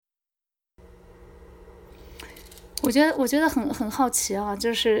我觉得很好奇啊，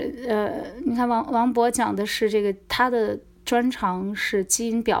就是你看王博讲的是这个，他的专长是基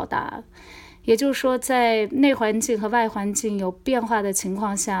因表达，也就是说，在内环境和外环境有变化的情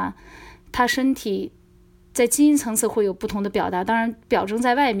况下，他身体在基因层次会有不同的表达，当然表征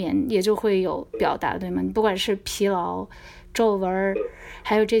在外面也就会有表达，对吗？不管是疲劳、皱纹，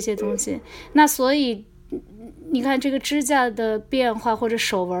还有这些东西，那所以。你看这个指甲的变化或者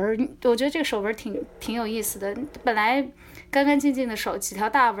手纹，我觉得这个手纹挺有意思的。本来干干净净的手，几条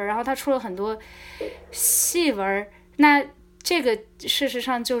大纹，然后它出了很多细纹。那这个事实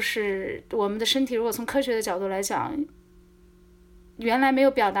上就是我们的身体，如果从科学的角度来讲，原来没有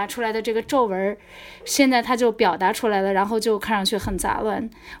表达出来的这个皱纹，现在它就表达出来了，然后就看上去很杂乱。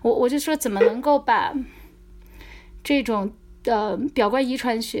我就说怎么能够把这种表观遗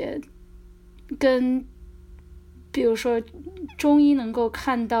传学跟比如说中医能够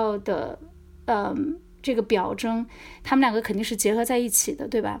看到的这个表征，他们两个肯定是结合在一起的，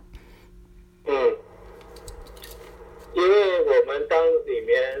对吧？因为我们当里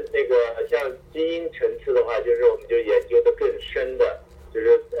面那个像基因层次的话，就是我们就研究的更深的，就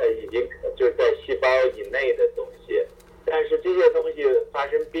是已经就是在细胞以内的东西。但是这些东西发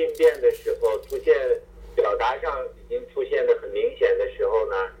生病变的时候，出现表达上已经出现的很明显的时候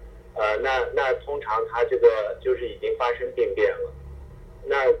呢，那通常它这个就是已经发生病变了。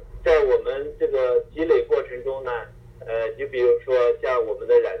那在我们这个积累过程中呢，就比如说像我们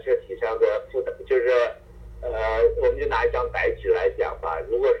的染色体上的负担，就是我们就拿一张白纸来讲吧。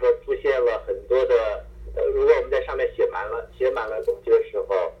如果说出现了很多的，如果我们在上面写满了东西的时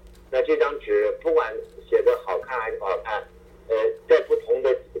候，那这张纸不管写的好看还是不好看，在不同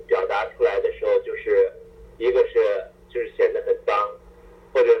的表达出来的时候，就是一个是就是显得很脏，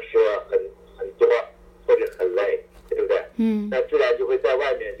或者是很多，或者很累，对不对？那自然就会在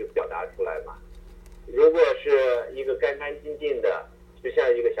外面就表达出来嘛。如果是一个干干净净的，就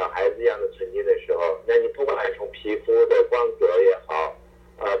像一个小孩子一样的纯净的时候，那你不管从皮肤的光泽也好，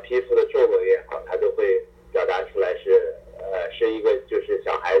皮肤的皱纹也好，它都会表达出来是一个就是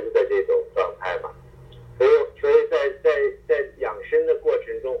小孩子的这种状态嘛。所以在养生的过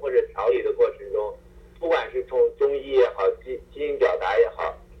程中或者调理的过程中，不管是从中医也好，基因表达也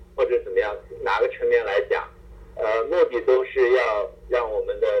好，或者怎么样，哪个层面来讲，目的都是要让我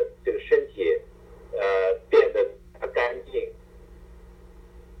们的这个身体变得干净、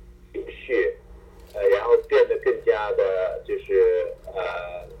有序，然后变得更加的就是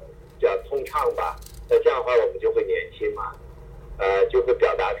叫通畅吧。那这样的话，我们就会年轻嘛，就会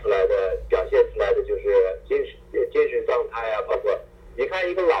表现出来的就是精神状态啊，包括你看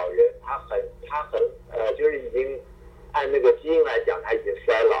一个老人，他很就是已经按那个基因来讲，他已经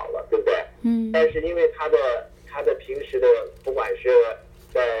衰老了，对不对？但是因为他的平时的不管是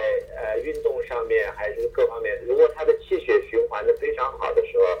在运动上面还是各方面，如果他的气血循环的非常好的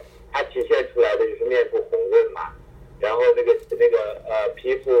时候，它体现出来的就是面部红润嘛，然后那个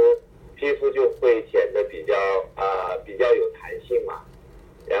皮肤就会显得比较有弹性嘛，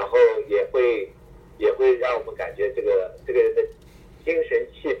然后也会让我们感觉这个人的精神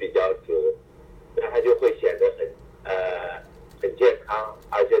气比较足，那他就会显得很健康，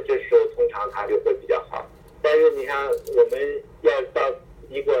而且这时候通常他就会比较好。但是你看，我们要到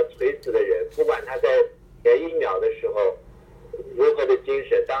一个垂死的人，不管他在前1秒的时候如何的精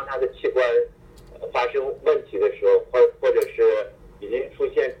神，当他的器官发生问题的时候，或者是已经出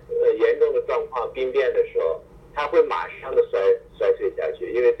现严重的状况病变的时候，他会马上的衰退下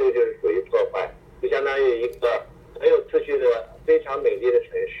去，因为这个就是属于破坏，就相当于一个很有秩序的非常美丽的城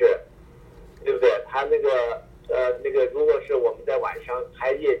市，对不对？它那个如果是我们在晚上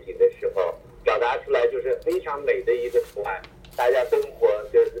拍夜景的时候，表达出来就是非常美的一个图案，大家生活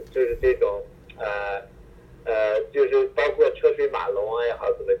就是这种就是包括车水马龙也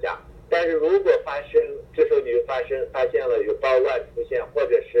好怎么讲。但是如果这时候你就发现了有暴乱出现，或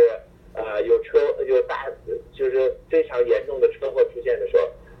者是有大就是非常严重的车祸出现的时候，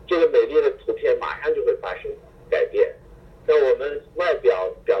这个美丽的图片马上就会发生改变。那我们外表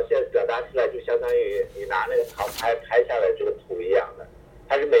达出来，就相当于你拿那个航拍拍下来这个图一样的，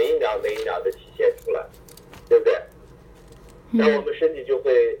它是每一秒的体现出来，对不对？那我们身体就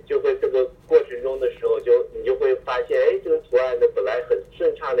会这个过程中的时候，你就会发现，哎，这个图案的本来很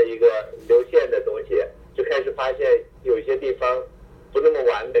顺畅的一个流线的东西，就开始发现有一些地方不那么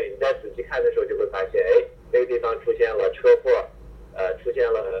完美。你在仔细看的时候，就会发现，哎，那个地方出现了车祸，出现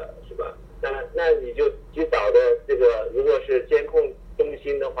了什么？那你就及早的这个，如果是监控中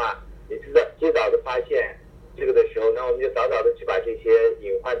心的话，你及早的发现这个的时候，那我们就早早的去把这些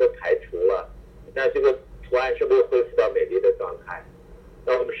隐患都排除了，那这个图案是不是恢复到美丽的状态？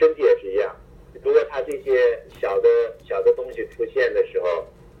那我们身体也是一样，如果它这些小的出现的时候，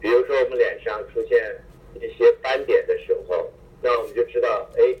比如说我们脸上出现一些斑点的时候，那我们就知道，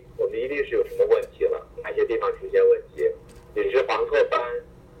哎，我们一定是有什么问题了，哪些地方出现问题。你是黄褐